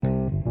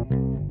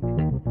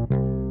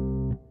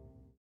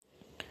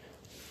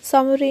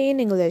Summary in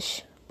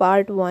English,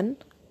 Part 1.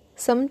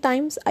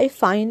 Sometimes I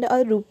find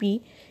a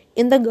rupee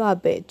in the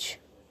garbage.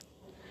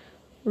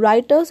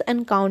 Writer's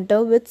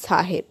encounter with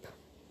Sahib.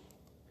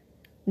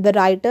 The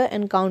writer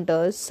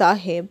encounters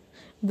Sahib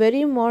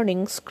very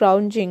morning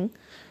scrounging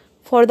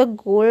for the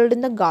gold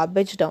in the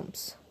garbage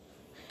dumps.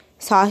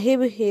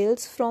 Sahib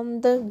hails from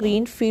the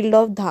green field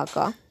of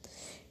Dhaka.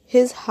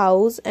 His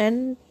house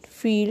and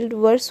field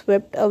were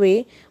swept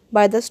away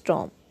by the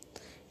storm.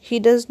 He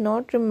does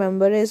not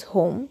remember his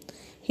home.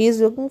 He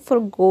is looking for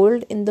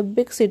gold in the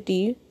big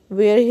city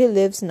where he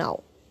lives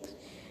now.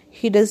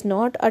 He does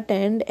not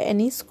attend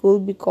any school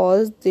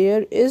because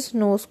there is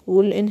no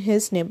school in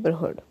his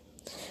neighborhood.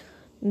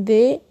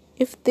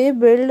 If they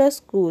build a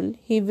school,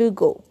 he will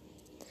go.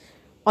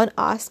 On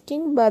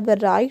asking by the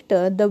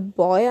writer, the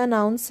boy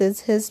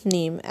announces his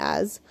name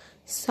as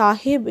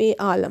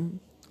Sahib-e-Alam,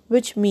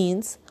 which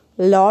means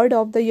Lord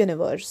of the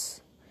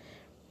Universe.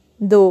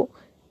 Though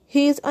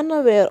he is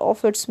unaware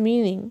of its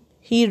meaning,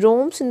 he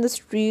roams in the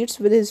streets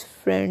with his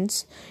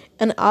friends,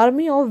 an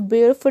army of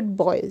barefoot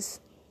boys.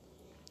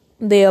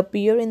 They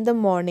appear in the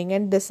morning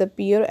and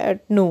disappear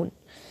at noon.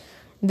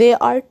 They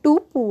are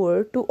too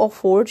poor to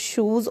afford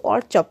shoes or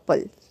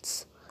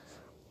chappals.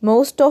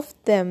 Most of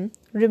them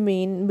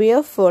remain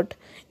barefoot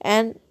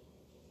and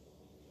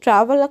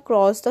travel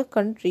across the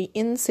country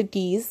in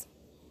cities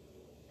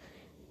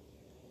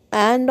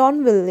and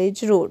on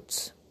village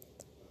roads.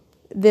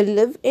 They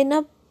live in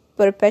a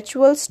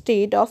perpetual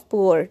state of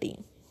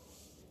poverty.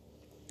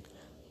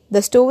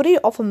 The story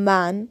of a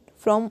man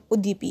from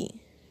Udupi.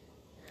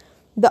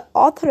 The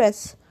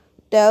authoress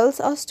tells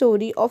a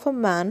story of a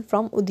man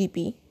from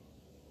Udupi.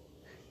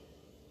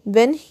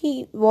 When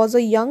he was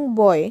a young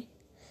boy,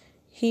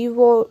 he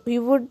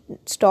would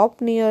stop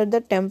near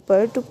the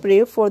temple to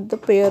pray for the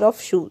pair of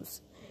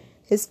shoes.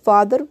 His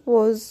father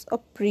was a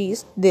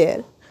priest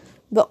there.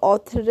 The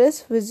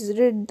authoress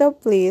visited the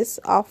place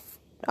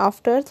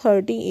after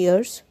 30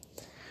 years.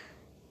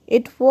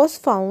 It was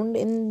found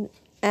in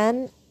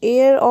an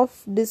air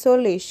of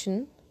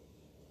desolation.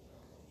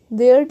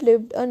 There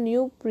lived a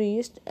new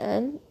priest,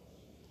 and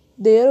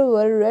there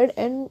were red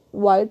and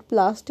white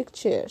plastic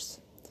chairs.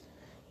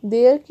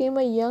 There came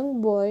a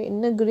young boy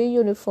in a grey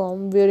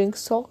uniform wearing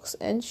socks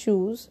and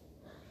shoes.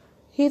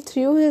 He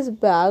threw his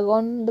bag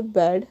on the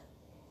bed.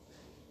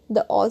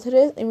 The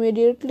authoress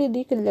immediately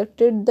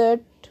recollected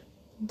that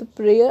the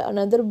prayer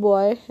another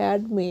boy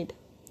had made.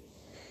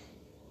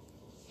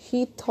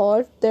 He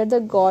thought that the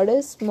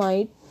goddess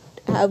might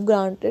have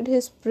granted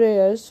his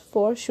prayers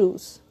for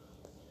shoes.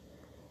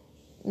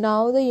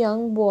 Now the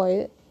young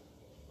boy,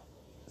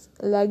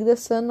 like the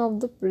son of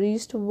the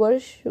priest, wear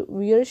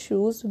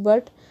shoes,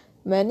 but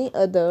many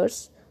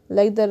others,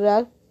 like the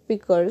rag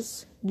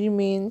pickers,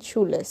 remain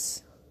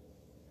shoeless.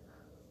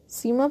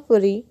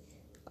 Simapuri,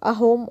 a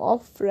home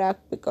of rag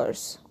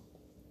pickers.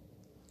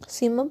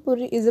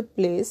 Simapuri is a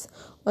place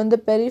on the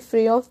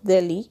periphery of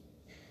Delhi.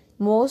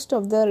 Most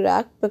of the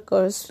rag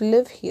pickers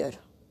live here.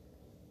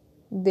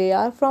 They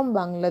are from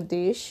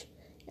Bangladesh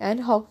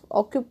and have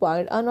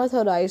occupied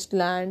unauthorized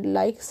land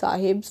like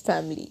Sahib's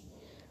family.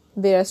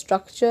 Their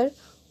structures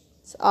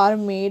are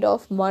made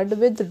of mud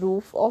with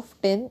roof of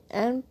tin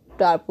and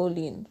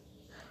tarpaulin.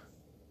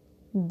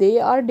 They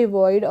are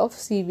devoid of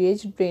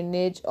sewage,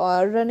 drainage,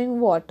 or running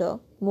water.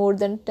 More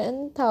than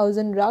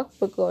 10,000 rag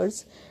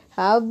pickers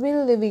have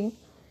been living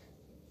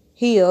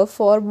here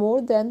for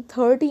more than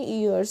 30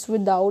 years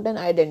without an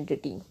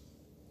identity.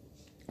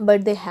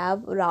 But they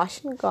have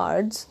ration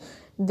cards,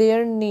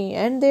 their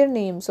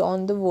names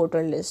on the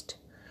voter list.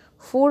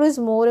 Food is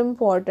more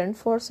important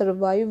for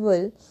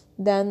survival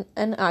than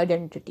an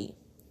identity.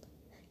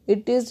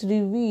 It is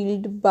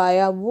revealed by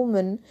a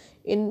woman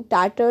in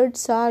tattered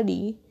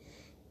sari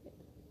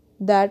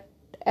that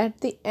at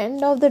the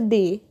end of the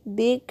day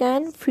they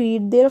can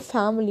feed their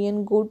family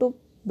and go to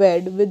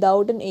bed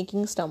without an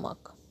aching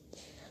stomach.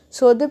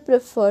 So they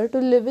prefer to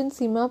live in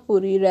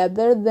Simapuri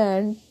rather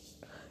than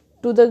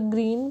to the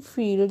green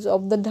fields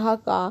of the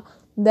Dhaka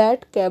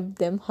that kept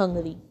them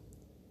hungry.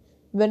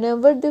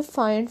 Whenever they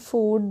find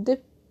food,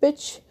 they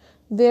pitch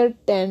their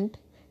tent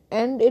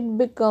and it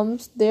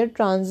becomes their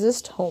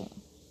transit home.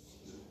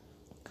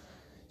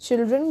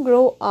 Children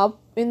grow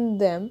up in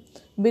them,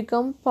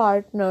 become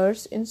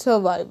partners in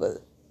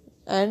survival,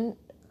 and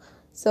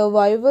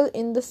survival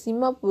in the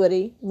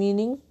Simapuri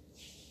meaning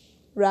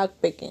rag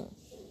picking.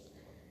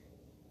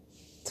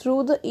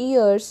 Through the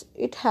years,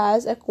 it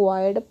has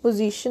acquired a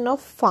position of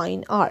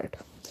fine art.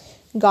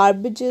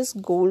 Garbage is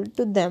gold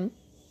to them.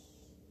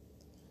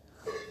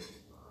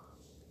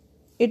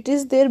 It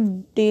is their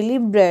daily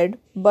bread,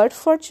 but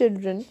for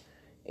children,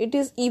 it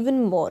is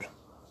even more.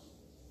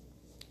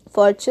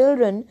 For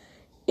children,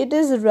 it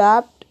is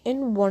wrapped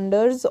in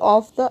wonders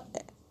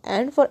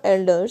and for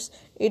elders,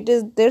 it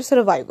is their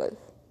survival.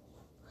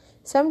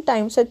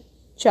 Sometimes a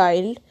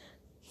child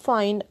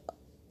finds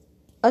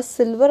a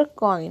silver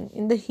coin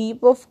in the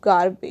heap of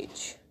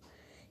garbage.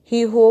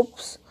 He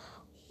hopes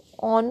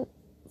on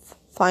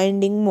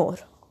finding more.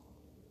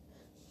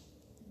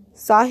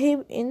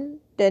 Sahib in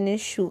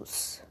tennis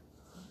shoes.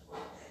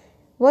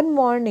 One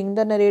morning,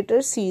 the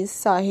narrator sees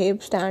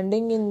Sahib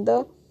standing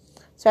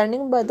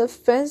by the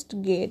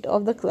fenced gate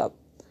of the club.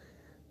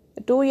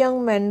 Two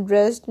young men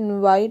dressed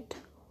in white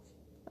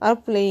are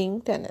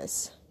playing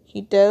tennis.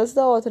 He tells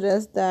the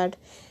authoress that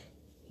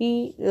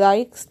he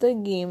likes the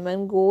game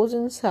and goes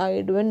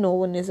inside when no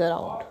one is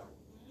around.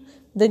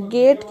 The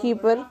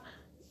gatekeeper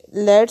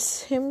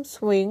lets him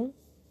swing.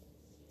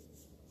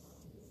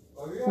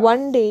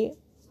 One day,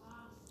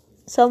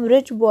 some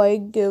rich boy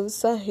gives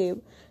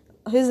Sahib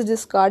his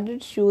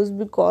discarded shoes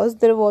because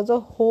there was a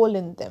hole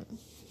in them.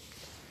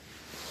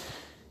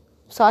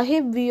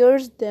 Sahib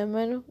wears them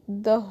and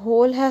the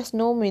hole has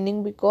no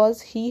meaning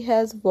because he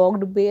has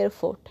walked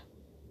barefoot.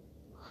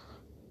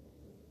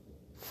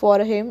 For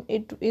him,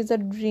 it is a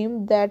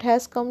dream that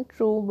has come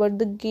true, but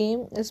the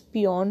game is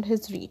beyond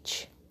his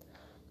reach.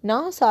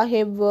 Now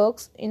Sahib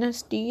works in a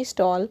tea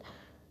stall.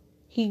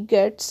 He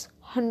gets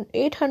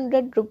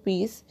 800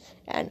 rupees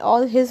and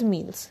all his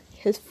meals.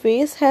 His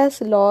face has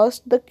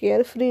lost the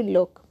carefree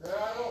look.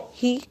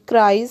 He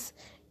carries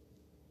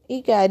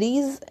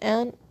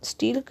an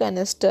steel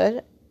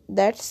canister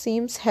that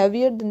seems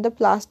heavier than the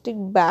plastic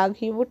bag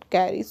he would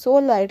carry so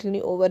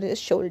lightly over his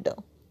shoulder.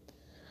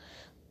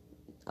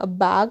 A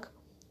bag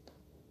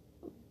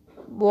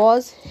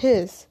was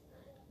his,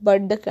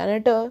 but the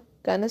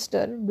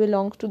canister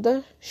belongs to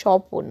the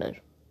shop owner.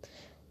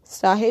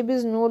 Sahib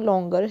is no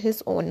longer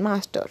his own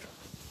master.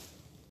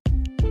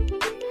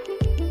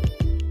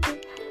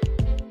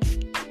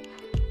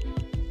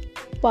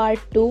 Part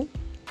 2.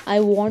 I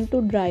want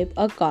to drive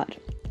a car.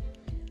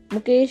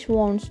 Mukesh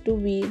wants to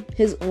be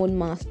his own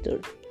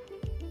master.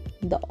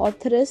 The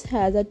authoress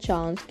has a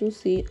chance to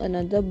see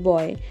another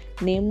boy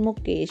named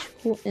Mukesh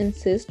who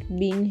insists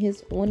being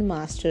his own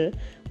master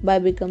by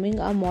becoming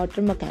a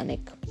motor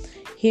mechanic.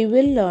 He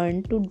will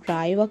learn to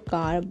drive a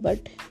car,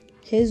 but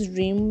his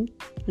dream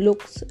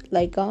looks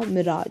like a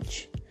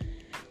mirage.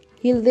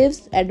 He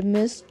lives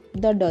amidst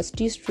the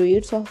dusty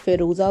streets of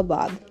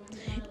Firozabad.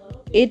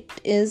 It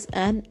is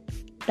an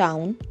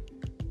town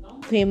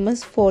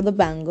famous for the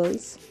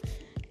bangles.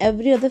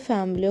 Every other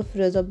family of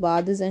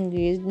Firozabad is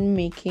engaged in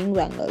making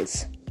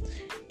bangles.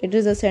 It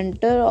is the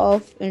center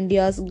of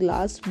India's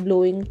glass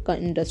blowing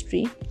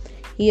industry.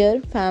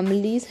 Here,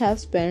 families have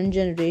spent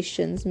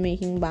generations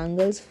making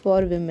bangles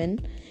for women.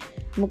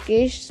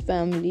 Mukesh's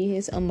family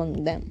is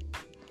among them.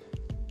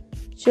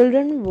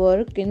 Children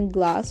work in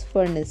glass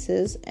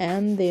furnaces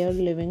and their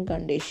living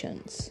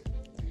conditions.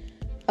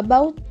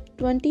 About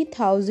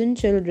 20,000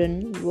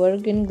 children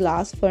work in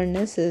glass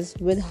furnaces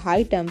with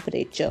high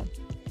temperature.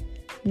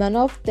 None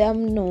of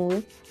them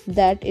know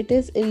that it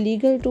is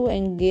illegal to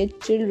engage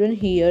children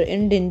here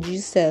in dingy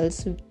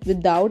cells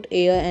without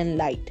air and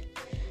light.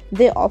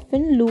 They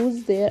often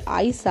lose their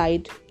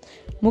eyesight.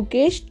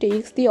 Mukesh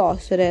takes the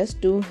authoress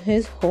to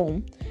his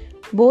home.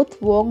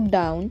 Both walk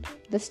down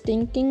the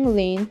stinking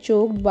lane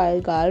choked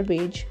by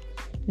garbage.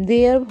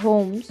 Their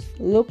homes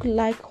look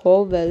like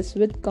hovels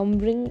with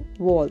cumbering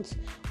walls,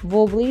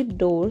 wobbly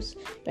doors,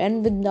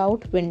 and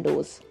without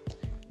windows.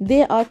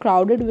 They are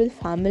crowded with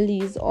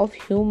families of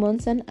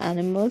humans and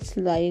animals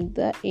like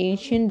the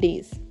ancient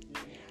days.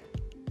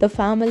 The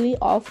family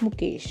of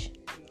Mukesh.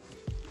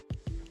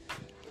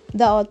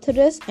 The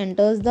authoress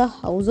enters the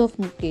house of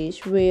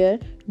Mukesh where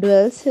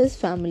dwells his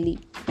family.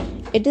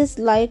 It is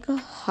like a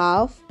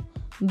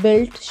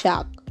half-built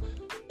shack.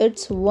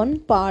 Its one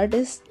part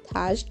is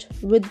thatched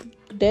with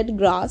dead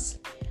grass.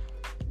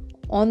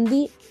 On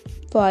the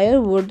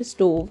firewood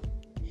stove,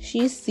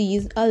 she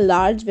sees a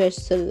large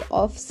vessel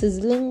of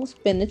sizzling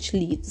spinach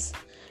leaves.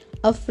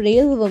 A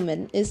frail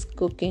woman is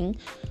cooking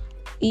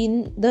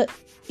in the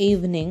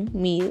evening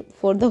meal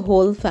for the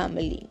whole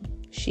family.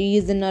 She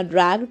is in a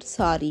ragged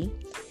sari.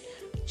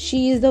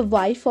 She is the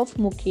wife of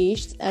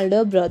Mukesh's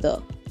elder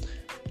brother.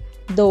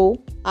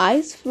 Though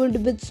eyes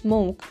filled with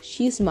smoke,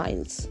 she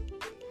smiles.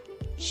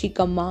 She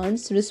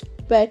commands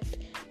respect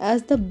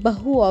as the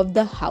Bahu of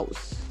the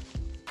house.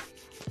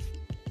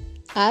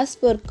 As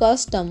per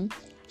custom,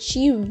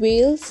 she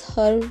veils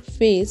her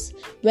face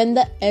when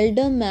the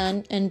elder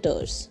man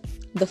enters.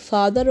 The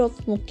father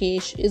of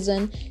Mukesh is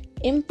an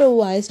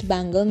improvised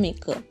bangle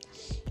maker.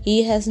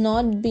 He has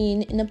not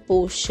been in the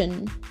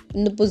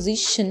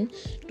position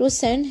to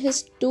send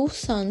his two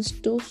sons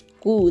to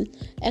school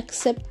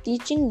except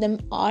teaching them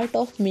art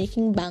of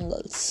making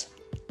bangles.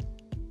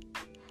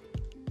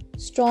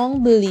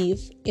 Strong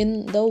belief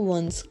in the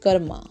one's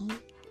karma.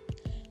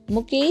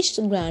 Mukesh's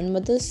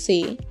grandmother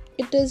say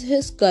it is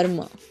his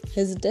karma,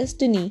 his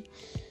destiny,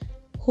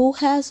 who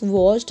has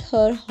watched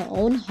her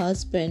own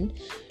husband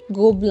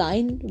go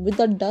blind with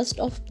the dust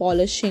of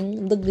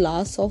polishing the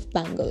glass of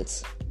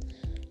bangles.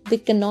 They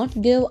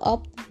cannot give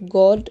up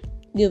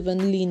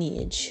God-given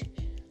lineage.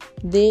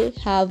 They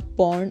have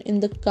born in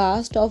the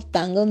caste of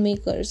bangle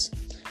makers.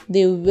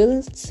 They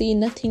will see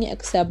nothing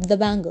except the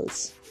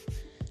bangles.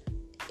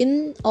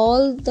 In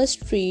all the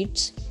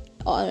streets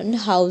and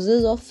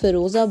houses of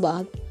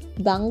Firozabad,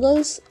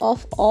 bangles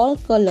of all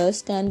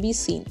colors can be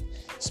seen.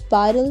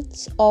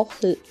 Spirals of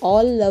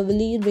all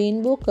lovely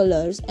rainbow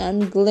colors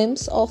and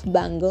glimpses of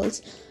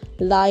bangles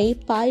lie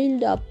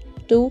piled up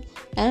to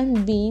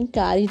and being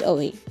carried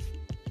away.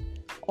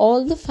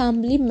 All the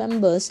family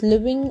members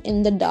living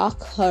in the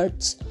dark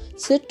huts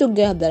sit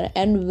together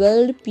and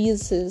weld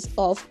pieces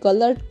of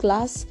colored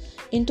glass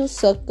into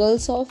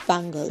circles of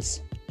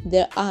bangles.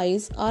 Their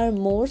eyes are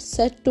more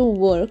set to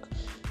work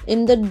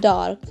in the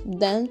dark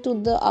than to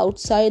the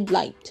outside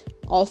light,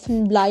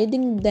 often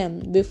blinding them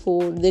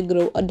before they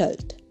grow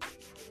adult.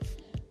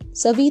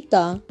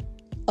 Savita,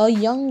 a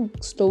young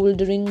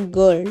soldering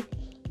girl,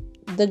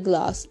 the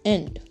glass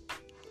end.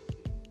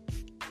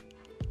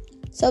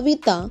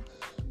 Savita,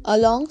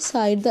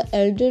 alongside the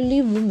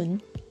elderly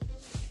woman,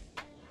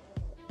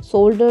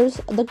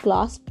 solders the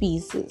glass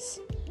pieces,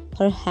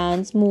 her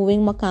hands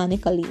moving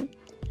mechanically.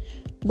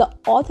 The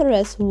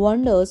authoress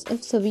wonders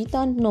if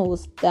Savita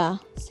knows the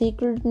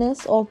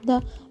sacredness of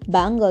the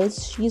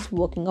bangles she is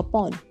working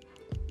upon.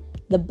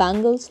 The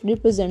bangles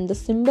represent the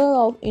symbol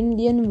of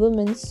Indian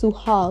women's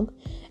suhag,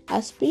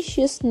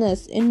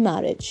 auspiciousness in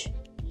marriage.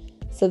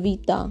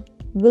 Savita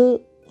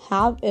will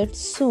have it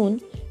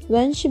soon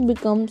when she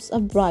becomes a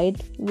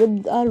bride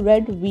with a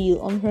red wheel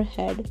on her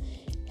head,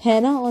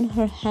 henna on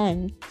her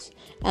hands,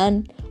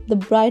 and the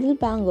bridal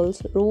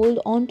bangles rolled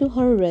onto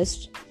her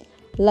wrist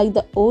like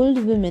the old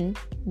women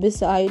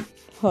beside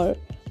her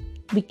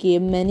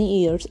became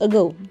many years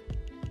ago.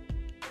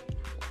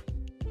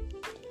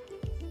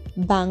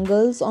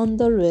 Bangles on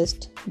the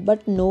wrist,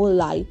 but no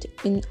light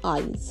in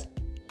eyes.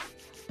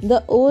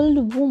 The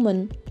old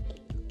woman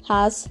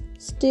has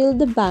still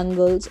the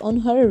bangles on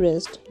her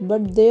wrist,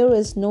 but there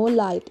is no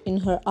light in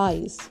her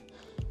eyes.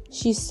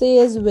 She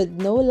says with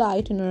no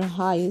light in her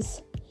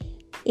eyes,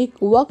 "एक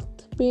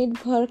वक्त पेट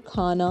भर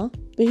खाना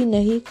भी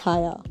नहीं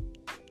खाया."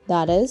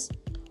 That is,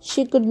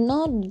 she could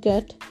not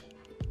get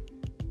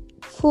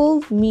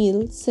full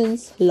meal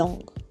since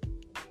long.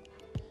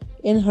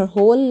 In her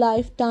whole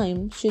lifetime,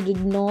 she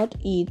did not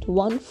eat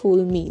one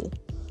full meal.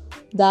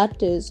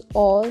 That is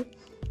all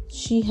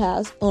she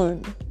has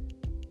earned.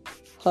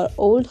 Her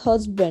old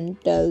husband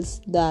tells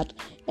that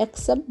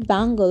except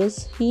bangles,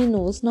 he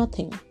knows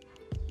nothing.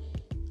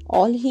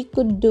 All he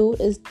could do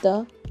is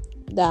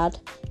that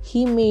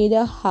he made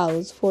a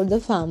house for the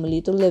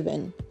family to live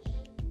in.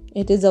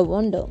 It is a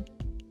wonder.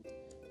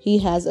 He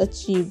has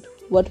achieved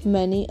what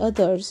many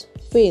others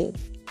fail: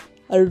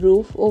 a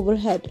roof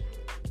overhead.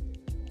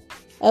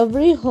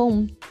 Every home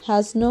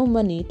has no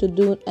money to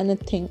do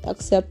anything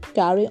except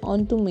carry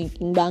on to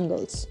making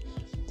bangles,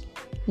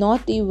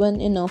 not even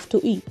enough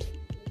to eat.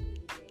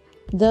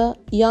 The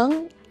young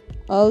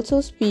also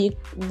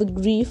speak the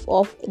grief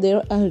of their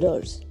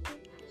elders.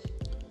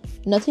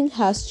 Nothing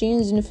has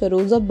changed in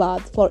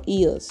Firozabad for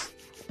years.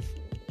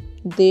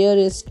 There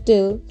is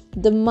still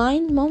the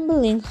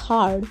mind-mumbling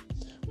hard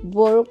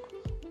work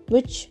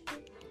which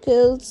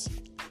kills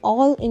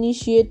all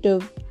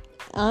initiative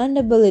and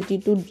ability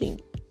to dream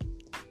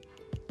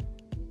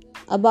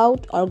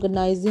about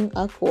organizing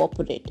a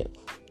cooperative.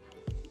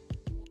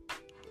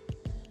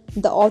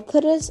 The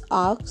authoress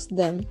asks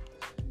them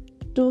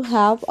to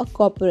have a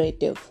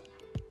cooperative.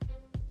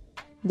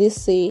 They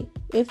say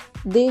if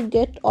they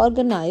get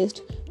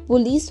organized,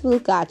 police will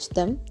catch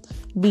them,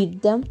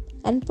 beat them,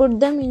 and put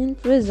them in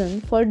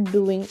prison for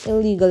doing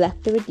illegal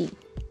activity.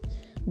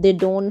 They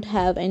don't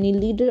have any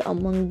leader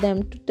among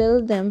them to tell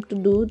them to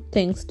do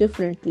things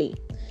differently.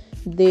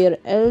 Their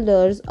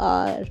elders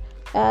are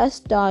as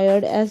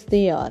tired as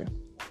they are.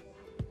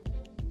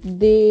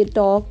 They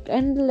talk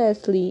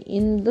endlessly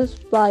in the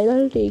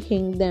spiral,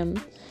 taking them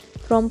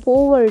from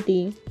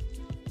poverty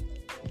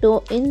to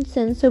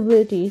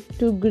insensibility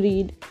to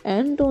greed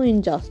and to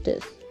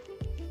injustice.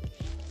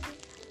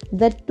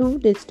 The two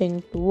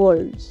distinct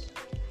worlds.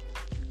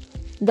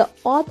 The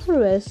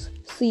authoress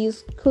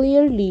sees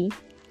clearly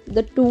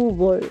the two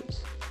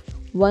worlds.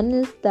 One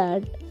is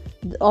that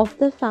of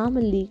the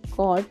family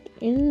caught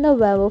in the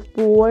web of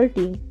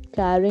poverty,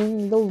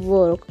 carrying the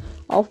work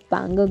of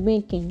bangle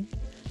making.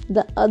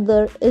 The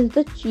other is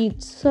the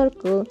cheat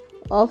circle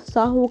of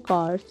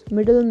sahukars,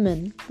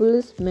 middlemen,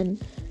 policemen,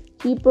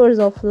 keepers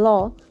of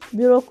law,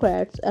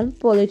 bureaucrats, and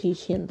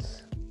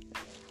politicians.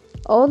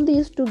 All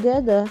these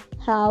together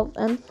have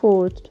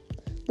enforced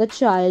the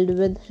child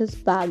with his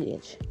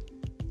baggage,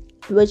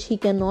 which he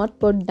cannot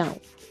put down.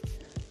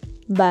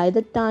 By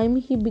the time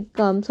he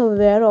becomes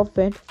aware of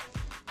it,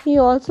 he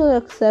also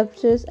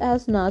accepts it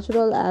as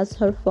natural as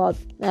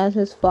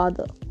his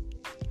father.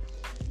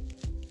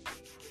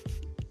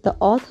 The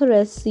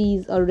authoress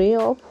sees a ray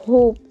of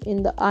hope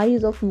in the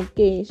eyes of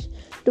Mukesh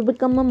to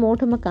become a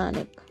motor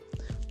mechanic.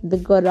 The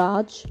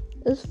garage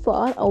is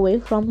far away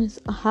from his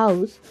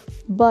house,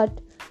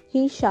 but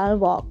he shall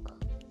walk.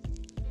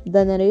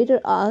 The narrator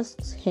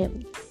asks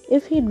him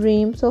if he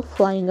dreams of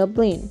flying a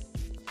plane.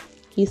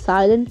 He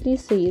silently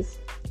says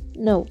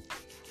no.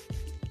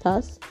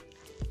 Thus,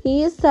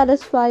 he is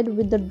satisfied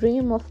with the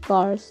dream of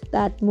cars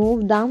that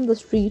move down the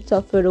streets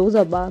of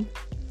Firozabad.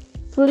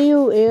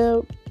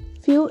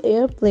 Few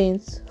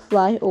airplanes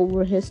fly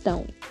over his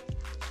town.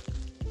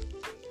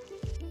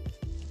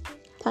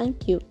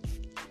 Thank you,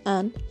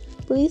 and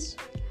please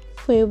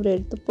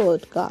favorite the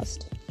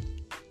podcast.